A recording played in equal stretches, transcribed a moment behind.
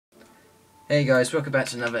Hey guys, welcome back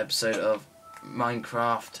to another episode of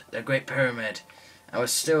Minecraft, the Great Pyramid. I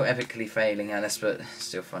was still epically failing at this, but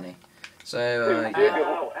still funny. So, Ow, yeah.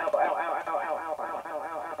 ow, ow, ow, ow, ow, ow, ow, ow,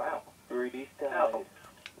 ow, ow, ow. Breathe down.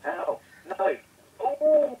 Ow, no.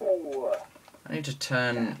 Oh! I need to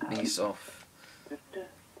turn these off. We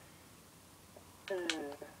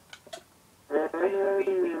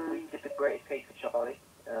did the great escape for Charlie.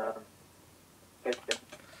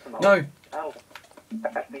 Come on. No! Ow.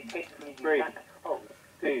 The escape from the 3,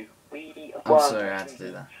 2, we I'm sorry I had to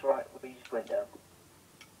do that. Right, we just went down.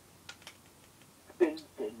 Din,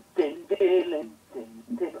 din, din, din, din,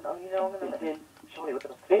 din. Oh, you know, I'm gonna din. Charlie, what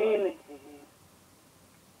the feeling?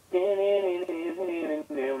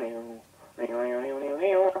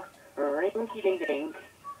 Rinky ding ding.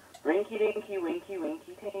 Rinky dinky winky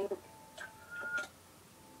winky ding.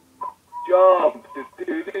 Jump!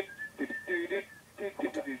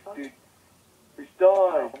 We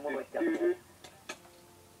died!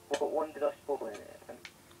 What one did I spawn in it?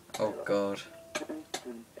 Oh god.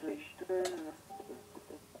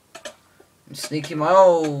 I'm sneaking my...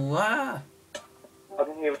 Oh! Ah! I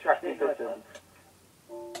can hear attracting systems.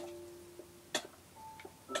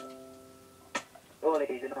 Oh, it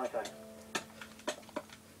is a night time.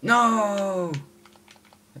 No!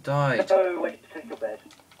 I died. No, wait, take your bed.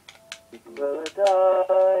 People are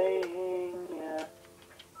dying, yeah.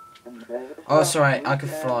 Oh, it's alright, I can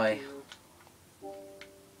fly.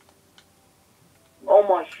 Oh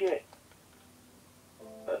my shit.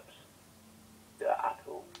 Oops.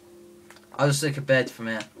 Apple. I'll just take a bed from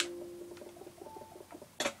here.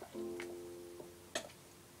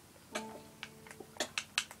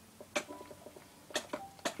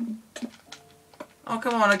 Oh,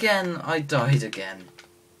 come on, again. I died again.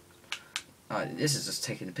 Oh, this is just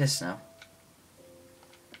taking the piss now.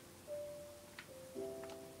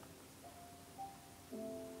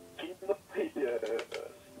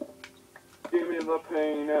 Give me the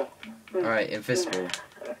penis. Alright, invisible.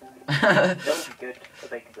 That would be good. I'll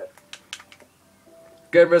take it.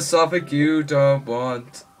 Give me something you don't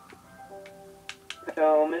want.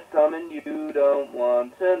 Tell me something you don't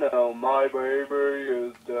want to know. My baby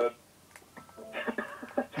is dead.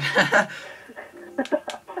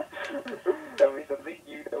 Tell me something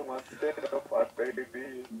you don't want to know. My baby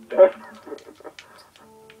is dead.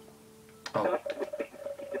 Oh.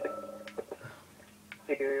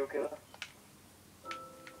 Serial killer.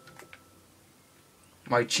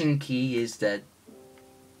 My chinky is dead.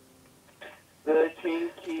 The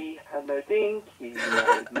chinky had no dinky,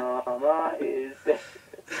 and mama is dead.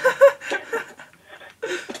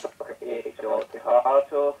 It got the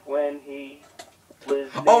heart off when he was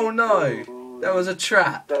Oh no! little, That was a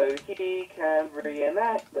trap. so he can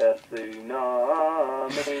reenact the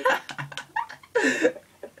tsunami.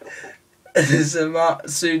 There's a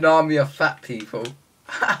tsunami of fat people.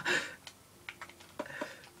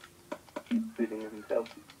 Sitting himself.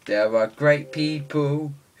 There are great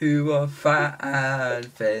people who are fat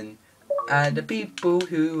and thin, and the people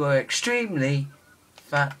who are extremely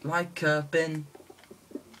fat like a bin.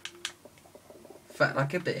 Fat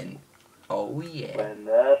like a bin. Oh yeah. When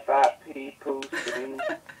the fat people sing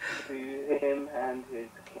to him and his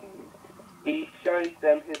king, he shows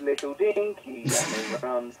them his little dinky and they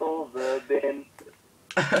run for the bin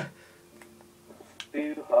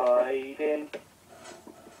to hide in.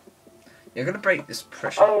 You're gonna break this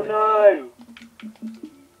pressure. Oh no!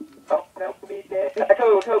 Oh, help me there.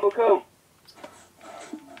 Cool.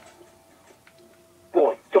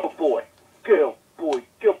 Boy, good boy. Girl, boy,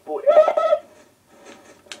 good boy.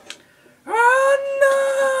 Oh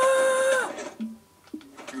no!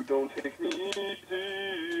 You don't take me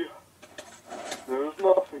easy. There's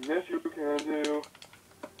nothing that you can do.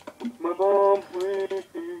 With my bomb, please.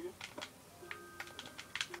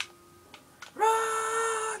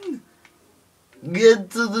 Run! Get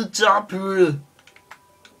to the chopper!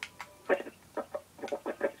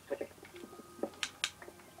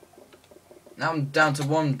 Now I'm down to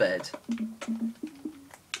one bed.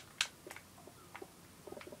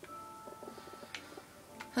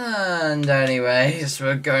 And anyways,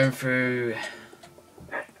 we're going through...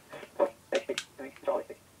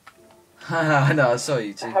 I know, I saw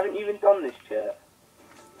you too. Haven't you even done this yet?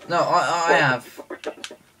 No, I have.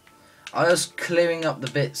 I was clearing up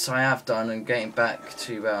the bits I have done and getting back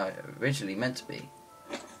to where I originally meant to be.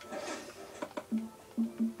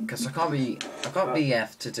 Because I can't be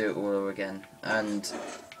F to do it all over again. And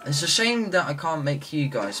it's a shame that I can't make you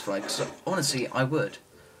guys fly, because honestly, I would.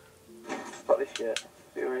 Got this yet?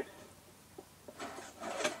 Serious?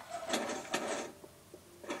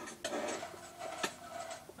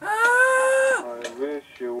 Ah! I wish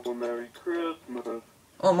you a Merry Christmas.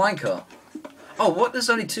 Oh, minecart. Oh, what? There's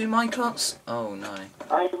only 2 minecarts? Oh no.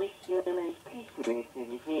 I wish you a nice Christmas.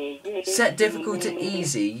 Set difficult to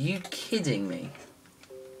easy. You kidding me?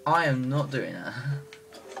 I am not doing that.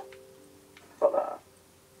 Got that.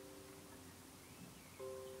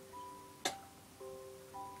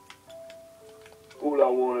 All I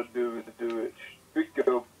want to do is do it. Big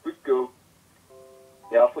go, big go.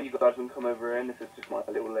 Yeah, I thought you guys wouldn't come over in. This is just my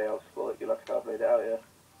little layout spot. You like how I've laid it out here.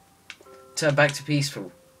 Turn back to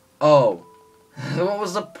peaceful. Oh. What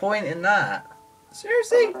was the point in that?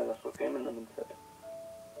 Seriously? No, that's what Gaming Lemon said.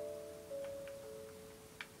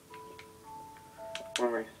 Come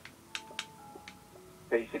on, Reese.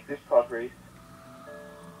 Okay, you take this part, Reese.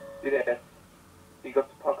 Do this. You got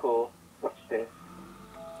the parkour. Watch this.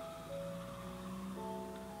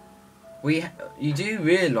 You do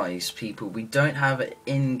realise, people, we don't have an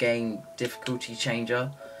in-game difficulty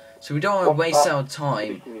changer, so we don't want to waste our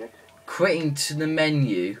time quitting to the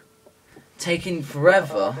menu, taking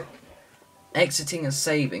forever, exiting and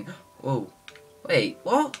saving. Oh, wait,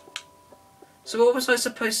 what? So what was I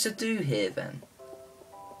supposed to do here then?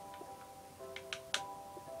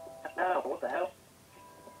 Ow, what the hell?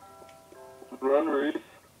 Run, Reese.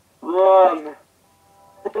 Run!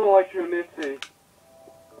 I don't like your Mitzi.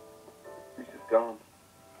 Reese is gone.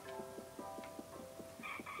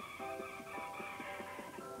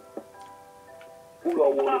 All I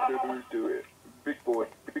want to do is do it. Big boy,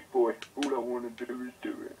 big boy. All I want to do is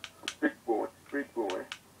do it. Big boy, big boy.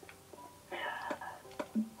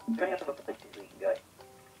 We have other places we can go.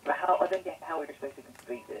 But how, I don't get how we're supposed to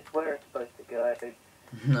complete this. Where we're supposed to go.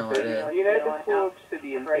 No idea. You know the 4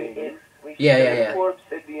 obsidian things? Yeah. 4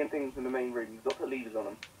 obsidian things in the main room. You've got to put levers on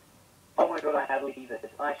them. Oh my god, I have levers.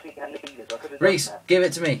 I actually had levers. I could have Reese, done that. give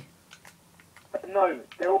it to me. But no,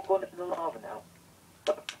 they're all gone into the lava now.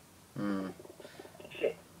 Hmm.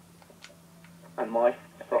 Shit. And my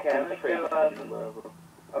Okay, I'm fucking gonna go,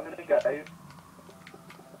 I'm gonna go.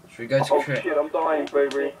 Should we go to Oh shit, I'm dying,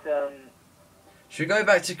 baby. This, Should we go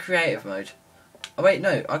back to creative mode? Oh wait,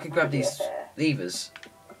 no, I could grab these levers.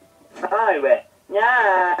 No!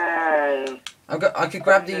 No! I could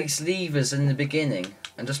grab these levers in the beginning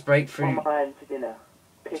and just break through What am I having for dinner?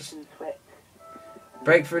 Piss and sweat.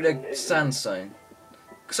 the sandstone.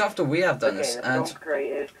 Because after we have done this, okay, and let's go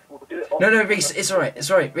creative. We'll do it no, Reese, it's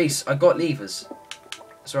alright, Reese, I got levers.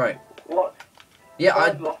 It's alright. What? Yeah, I.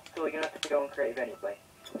 I've lost, so we're gonna have to go on creative anyway.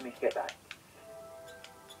 Let me get back.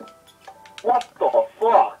 What the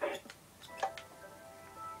fuck?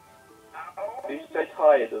 I'm so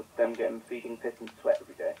tired of them feeding piss and sweat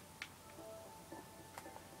every day.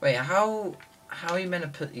 Wait, how are you meant to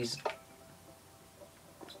put these?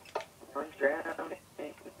 I'm drowning.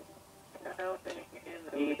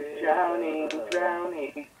 He's drowning,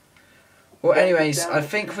 drowning. Well, anyways, I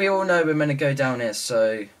think we all know we're meant to go down here.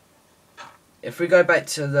 So, if we go back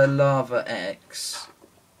to the lava X,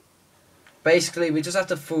 basically we just have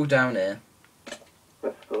to fall down here.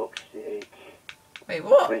 For fuck's sake. Wait,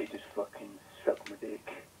 what? Please just fucking suck my dick.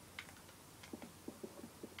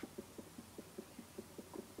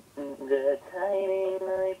 The tiny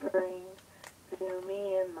my brain, fill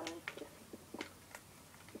me and my kiss.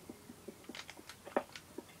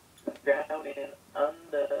 Drowning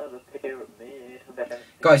under the pyramid.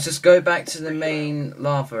 Guys, just go back to the main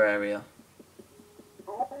lava area.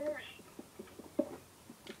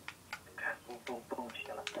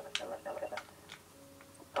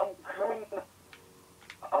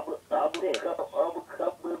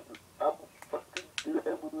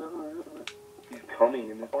 He's coming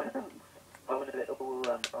in his hands. I want a little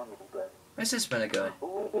Arnold there. Where's this meant to go?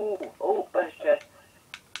 Oh, bonus chest.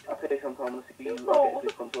 I'll tell you sometime, let's see you get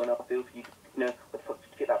this console and I'll feel for you. You know, what the fuck,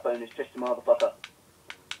 just get that bonus chest, you motherfucker.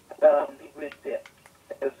 People didn't see it.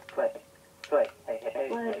 It was Clay. Clay. Hey.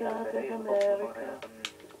 My God, it's America.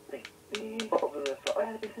 What was the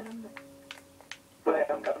fly? Clay,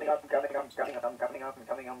 I'm coming in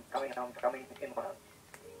my hands.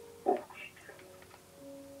 Oh,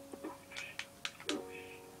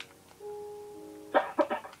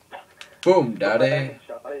 Boom, daddy.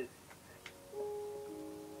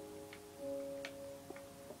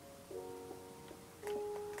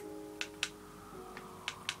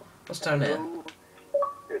 What's down here?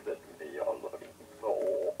 Is it me you're looking for?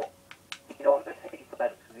 You know, I'm going to take you for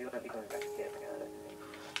that because you won't be coming back here again.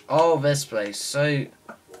 Oh, this place. So,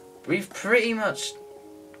 we've pretty much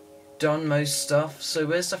done most stuff. So,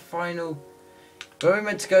 where's the final? Where are we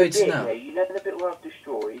meant to go to now? You know the bit where I've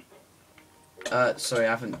destroyed? Sorry,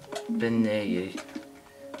 I haven't been near you.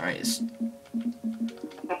 Alright, it's... I'm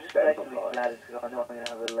just going to these ladders because I know I'm going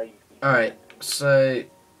to have a lazy. Alright, so...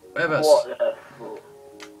 Whereabouts? What the fuck?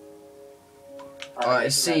 Alright, I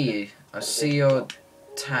see you. I see your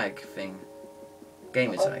tag thing.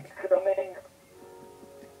 Gamer tag. Coming.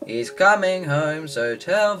 He's coming home, so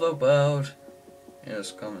tell the world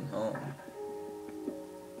he's coming home.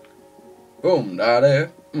 Boom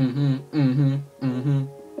daddy.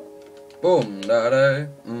 Boom daddy.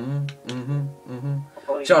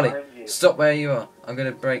 Ollie, Charlie, behind you. stop where you are. I'm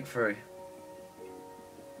gonna break through.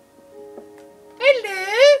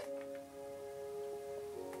 Hello.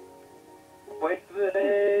 Wait for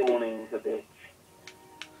the Morning's a bitch.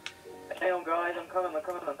 Hang on, guys. I'm coming.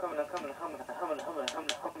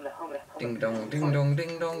 Ding dong, ding dong,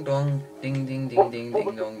 ding dong dong, ding ding ding ding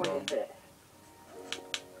ding dong What dong. is this?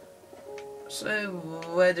 So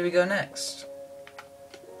where do we go next?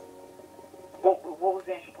 What was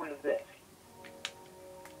the actual point of this?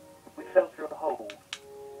 We fell through a hole.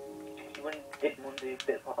 You didn't want to do a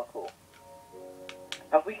bit of parkour.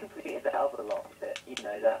 Have we completed that other last bit? You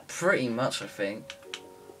know that. Pretty much, I think.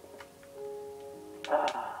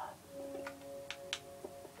 Ah.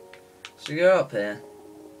 So you go up here.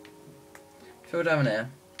 Feel down here.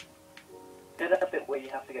 You know that bit where you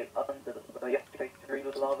have to go under the, you have to go through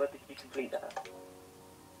the lava? Did you complete that?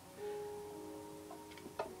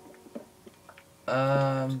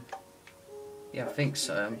 Yeah, I think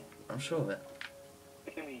so. I'm sure of it.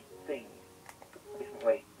 Give me things. Different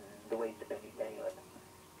weights and the weights that don't need anyway.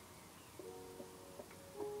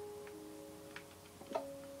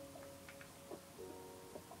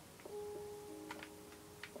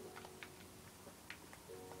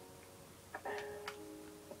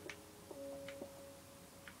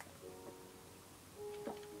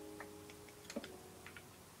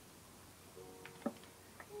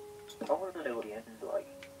 I want to know what the end's like.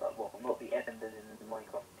 Like, well, not the end as in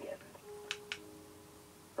Minecraft, the end.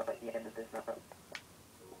 But like the end of this map.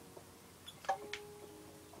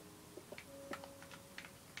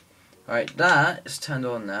 Alright, that is turned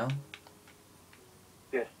on now.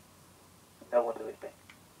 Good. Now what do we think?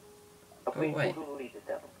 I've Oh, wait. pulled all the leaders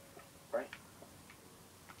down, right?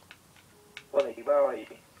 Ollie, where are you?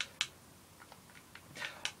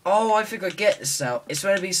 Oh, I think I get this now. It's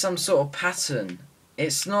going to be some sort of pattern.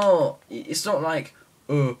 It's not like,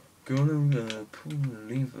 gonna pull the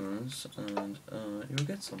levers and you'll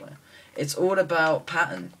get somewhere. It's all about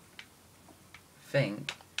pattern.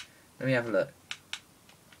 Think. Let me have a look.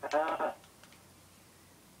 Ah!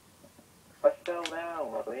 I fell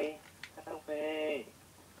down, Ollie. Help me!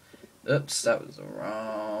 Oops, that was the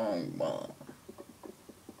wrong one.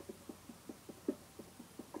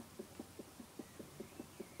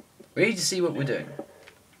 We need to see what we're doing.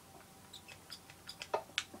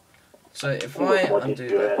 So if I undo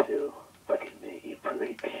that,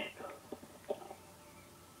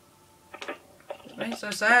 it makes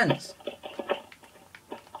no sense.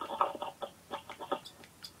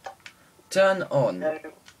 Turn on. No.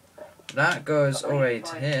 That goes I think already it's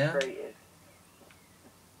to fine here. created.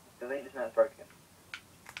 I think this map's broken.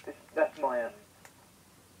 That's my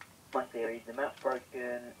my theory. The map's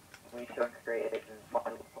broken. We need to go and create it and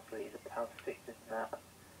find what possibilities of how to fix this map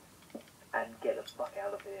and get the fuck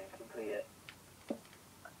out of here and complete it.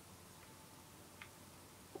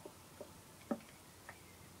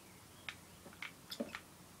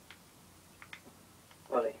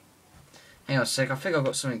 Ollie. Hang on a sec, I think I've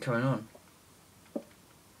got something going on.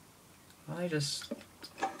 I just...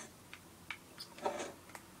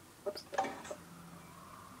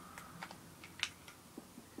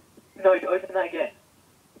 No, open that again.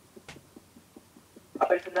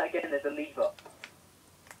 Open that again, there's a lever.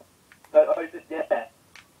 No, open, yeah.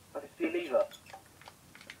 I can see a lever.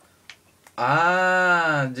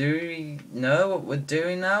 Ah, do we know what we're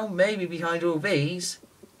doing now? Maybe behind all these.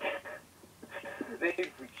 Maybe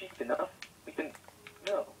if we're cheap enough, we can...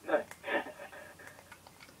 No.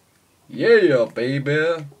 Yeah, baby.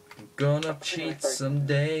 I'm gonna cheat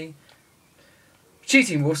someday.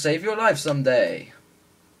 Cheating will save your life someday.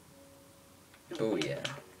 Oh yeah.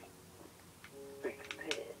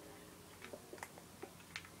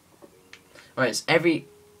 Right, it's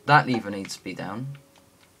that lever needs to be down.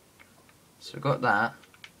 So we've got that.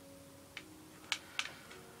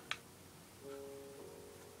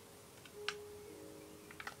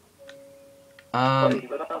 Ollie,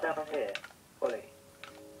 we're not down here. Ollie.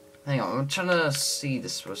 Hang on, I'm trying to see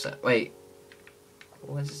this for a sec. Wait.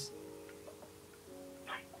 What is...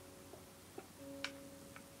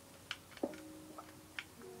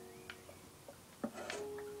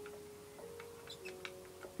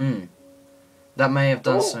 That may have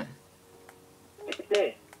done something. It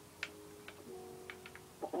did.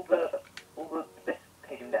 All the this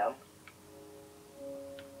came down.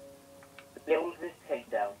 All of this came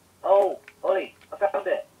down. Oh, Ollie, I found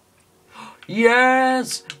it.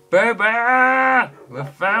 Yes! Baby! We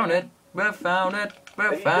found it! We found it!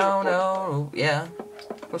 We found it! Oh, yeah.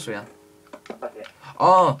 Of course we are. Okay.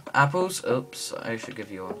 Oh, apples. Oops, I should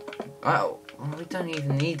give you one. Oh, well, we don't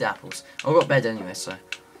even need apples. I've got bed anyway, so.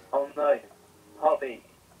 Oh no. Heartbeat.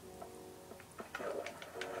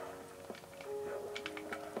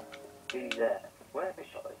 Who's there? Where is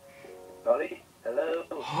Charlie? Charlie? Hello?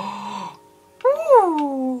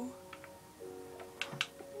 Ooh.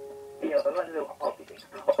 Yeah, I like the little heartbeat thing.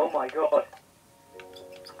 Oh my god.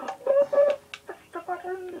 That's the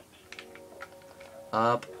button.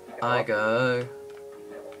 Up I go.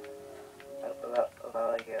 Up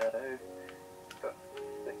I go. Do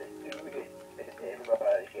it.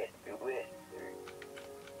 Everybody get do it.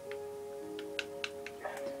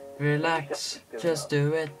 Relax, just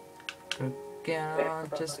do it. Get on,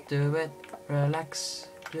 just do it. Relax,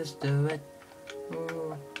 just do it.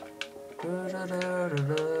 Ooh. Oh,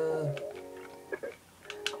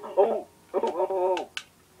 oh, oh, oh.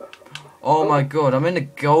 Oh my god, I'm in the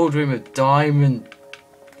gold room of diamond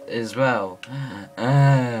as well.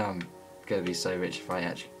 I'm gonna be so rich if I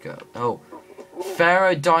actually go. Oh,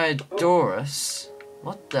 Pharaoh Diodorus.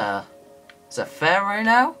 What the? Is that Pharaoh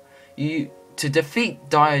now? To defeat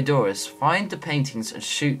Diodorus, find the paintings and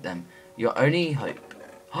shoot them. Your only hope.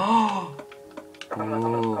 Oh. Come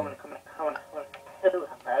on.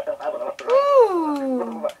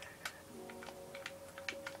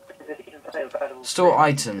 Store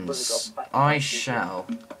items. I shall.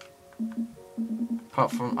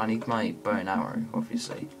 Apart from, I need my bow and arrow,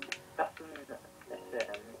 obviously.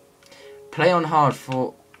 Play on hard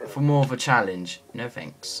for more of a challenge. No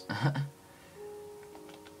thanks.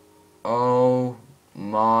 Oh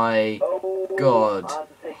my god.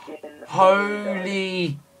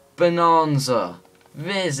 Holy bonanza.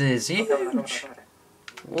 This is huge.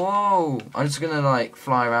 Whoa. I'm just gonna like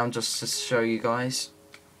fly around just to show you guys.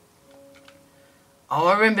 Oh,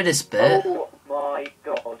 I remember this bit. Oh my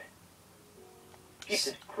god.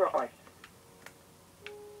 Jesus Christ.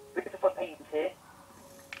 Look at the front paintings here.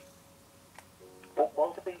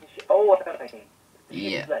 What's the painting? Oh, I found a painting.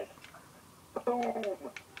 Yeah. Boom.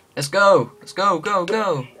 Let's go. Let's go,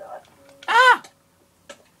 go. Ah!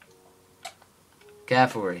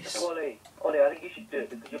 Careful, Reese. Ollie, I think you should do it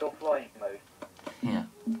because you're flying mode. Yeah.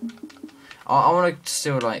 I want to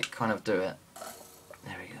still like kind of do it.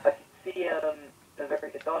 There we go. I can see a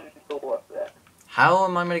very diamond door up there. How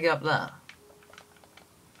am I going to get up there?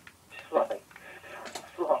 Fly.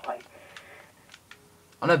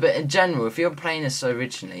 Oh no, but in general, if you're playing this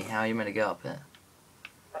originally, how are you meant to get up here?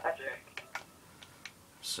 Magic.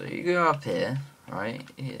 So you go up here, right?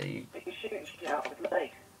 Here you. You shoot out of his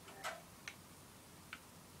leg.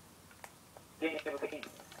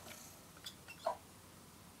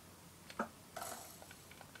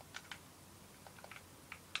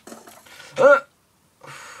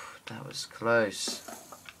 That was close.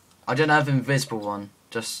 I don't have invisible one,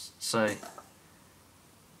 just so.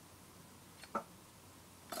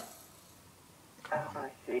 I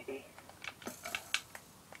see.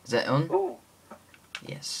 Is that on? Ooh.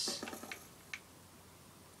 Yes.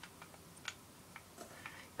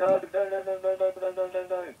 No.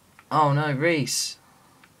 Oh no, Reese.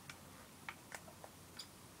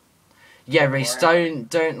 Yeah, Reese,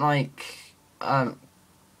 don't like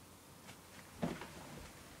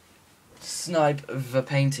snipe the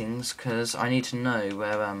paintings, because I need to know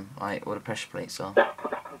where like all the pressure plates are.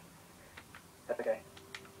 That's okay.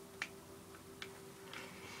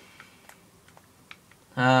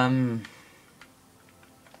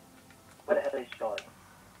 Where the hell is Charlie?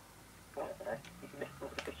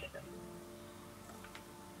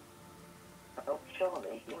 Oh,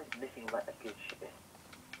 Charlie, you went missing like a good shit.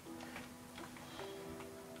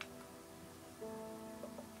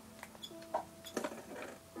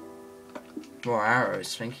 More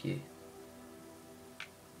arrows, thank you.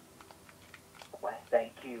 Well,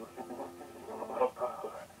 thank you.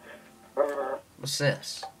 What's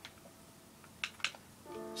this?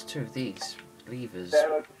 There's two of these levers.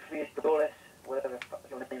 Pharaoh, please, Dolores, whatever the fuck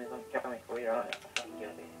your name is, I'm coming for you, aren't I? I'm fucking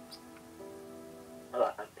gonna be.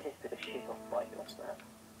 I'm pissed at the shit off my off that.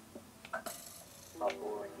 Oh,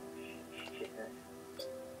 boring shitness.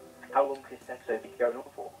 How long is this episode be going on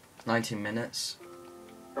for? 19 minutes.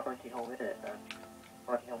 19 whole minutes, man.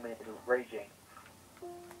 19 whole minutes of raging.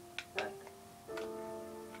 And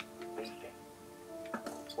raging.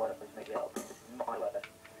 Whatever, make it up. This is my weather.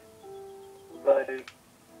 So,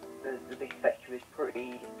 the big statue is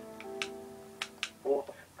pretty... Or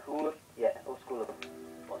school of... Yeah, or school of...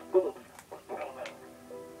 Or school of...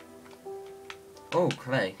 Oh,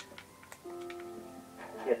 clay.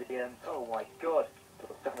 Yeah, oh my god.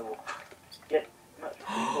 Yeah, much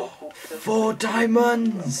more. 4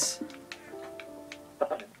 diamonds!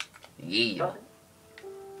 Yeah.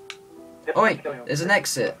 Oh wait, there's an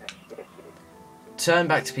exit. Turn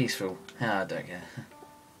back to peaceful. I don't care.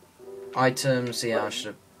 Items, yeah, I should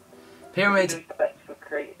have. Pyramid.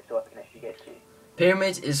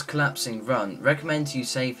 Pyramid is collapsing. Run. Recommend you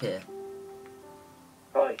save here.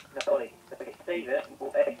 Save it.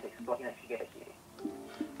 We'll exit so I can actually get it to you.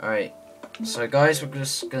 Alright. So guys, we're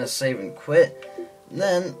just gonna save and quit. And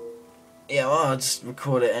then, yeah, well, I'll just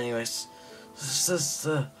record it anyways. To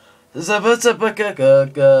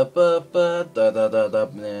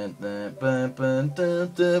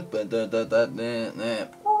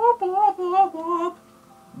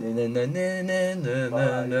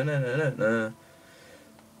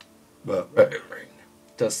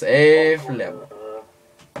save level.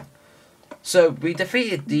 So we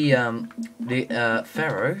defeated the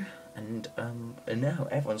Pharaoh, and now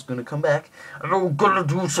everyone's gonna come back, and we're gonna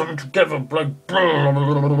do something together,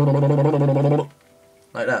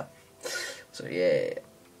 like that. So yeah,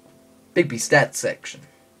 Big B stats section.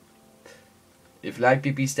 If you like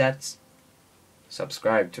Big B stats,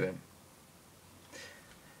 subscribe to him.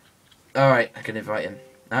 All right, I can invite him.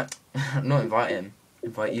 Not invite him.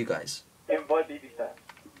 Invite you guys. Invite BB Stats.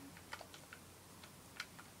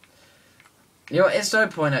 You know what, it's no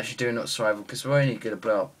point actually doing not survival because we're only gonna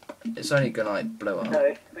blow up. It's only gonna like blow up.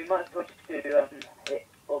 No, we might as well just do it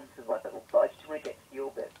on survival, but I just want to get to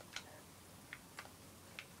your bit.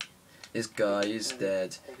 This guy is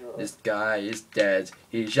dead. This guy is dead.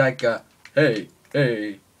 He's like a hey,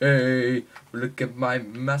 hey, hey. Look at my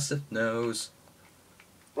massive nose.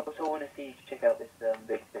 Also, I want to see you check out this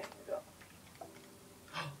big thing as well.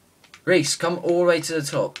 Reese, come all the way to the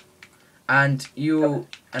top, and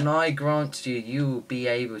I grant you, you will be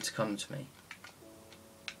able to come to me.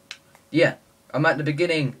 Yeah, I'm at the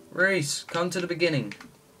beginning. Reese, come to the beginning,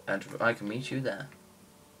 and I can meet you there.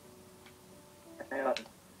 Hang on.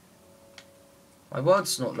 My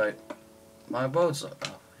world's not like. My world's not.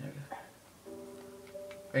 Oh, here we go.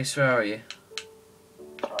 Reese, where are you?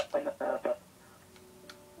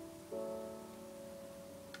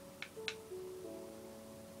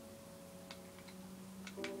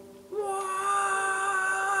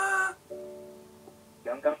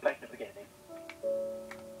 I'm going back to the beginning.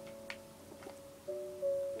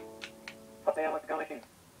 Okay, I'm going.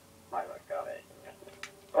 I got it.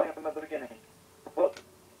 Oh, I'm at the beginning. What?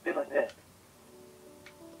 Did I hit?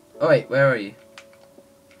 Oh wait, where are you?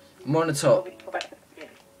 I'm on the top.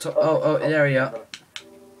 Oh, there you are.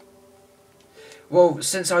 Well,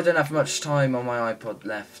 since I don't have much time on my iPod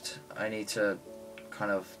left, I need to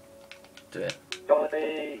kind of do it.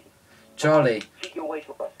 Charlie. Cheat your way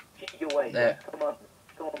to us. Cheat your way. There. Come on.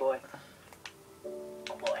 Come on, boy.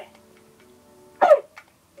 Come on, boy.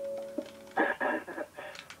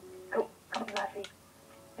 Come on, lassie.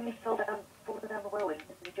 Let me fall down the well in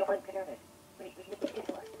the giant pyramid. We need to get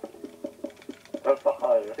to us. Oh, fuck.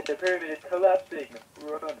 The pyramid is collapsing.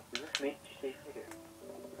 Run. Is this me? Did you see?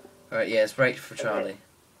 Alright, yeah, it's break for Charlie.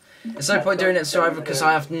 There's no point doing it survival because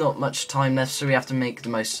I have not much time left, so we have to make the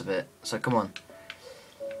most of it. So come on.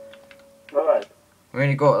 Alright. We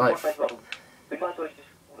only got like. We might as well just,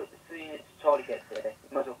 as soon as Charlie gets there,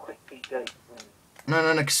 we might as well quickly go.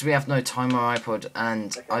 No, because we have no time on our iPod,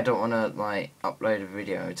 and Okay. I don't want to like upload a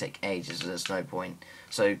video. It would take ages. So there's no point.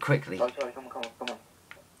 So quickly. Oh, sorry, come on.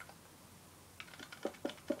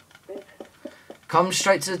 Come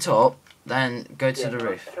straight to the top, then go to the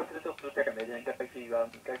roof. Go to the top of the pyramid and go through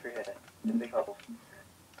here. The big bubbles.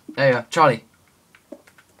 There you are, Charlie.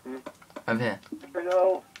 Hmm? Over here.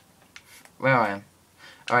 No. Where I am.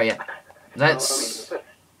 Alright, yeah. Let's go.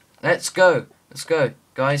 Let's go,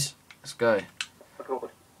 guys. Let's go.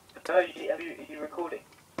 Record. No, are you recording?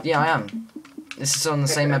 Yeah, I am. This is on the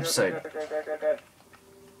same episode.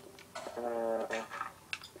 Go.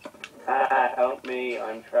 Help me,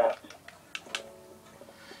 I'm trapped.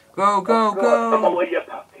 Go, go, Oh, go! you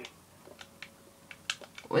puppy.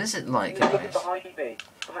 What is it like, Look guys? behind me.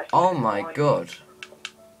 Oh my god.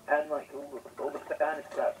 And like all the sand is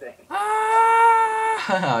collapsing.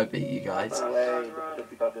 Ah! I beat you guys.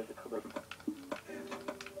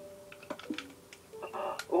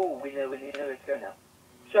 Oh, we know where to go now.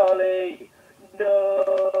 Charlie! No!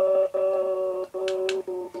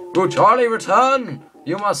 Will Charlie return?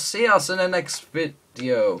 You must see us in the next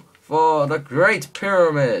video for the Great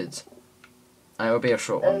Pyramid. And it will be a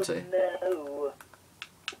short one too. No!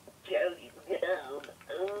 Charlie's down.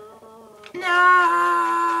 Oh. No!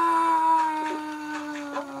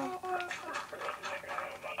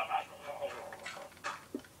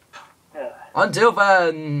 Until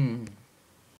then.